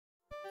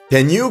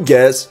Can you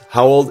guess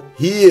how old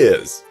he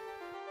is?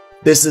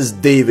 This is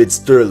David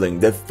Sterling,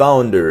 the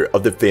founder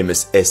of the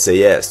famous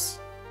SAS.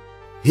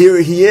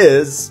 Here he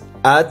is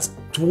at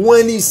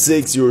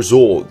 26 years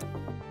old,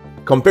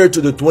 compared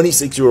to the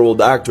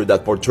 26-year-old actor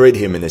that portrayed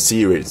him in the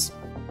series.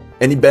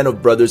 Any Band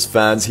of Brothers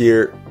fans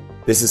here?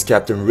 This is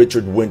Captain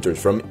Richard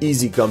Winters from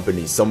Easy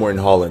Company somewhere in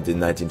Holland in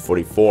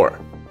 1944.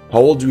 How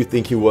old do you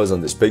think he was on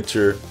this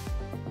picture?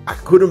 I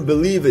couldn't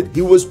believe it,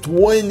 he was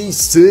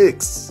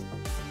 26!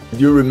 Do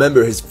you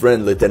remember his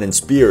friend Lieutenant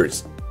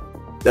Spears?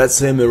 That's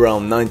him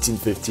around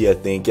 1950 I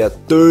think, at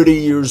 30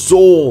 years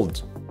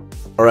old!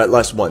 Alright,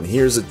 last one.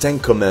 Here's a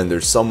tank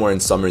commander somewhere in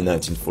summer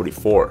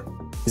 1944.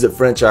 He's a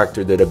French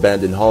actor that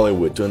abandoned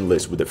Hollywood to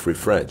enlist with the Free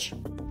French.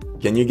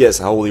 Can you guess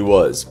how old he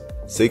was?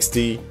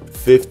 60?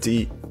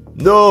 50?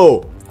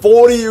 No!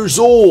 40 years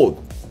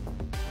old!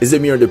 Is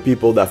it me or the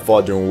people that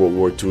fought during World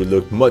War II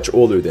looked much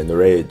older than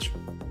their age?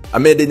 I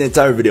made an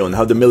entire video on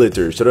how the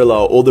military should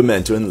allow older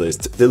men to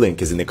enlist. The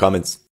link is in the comments.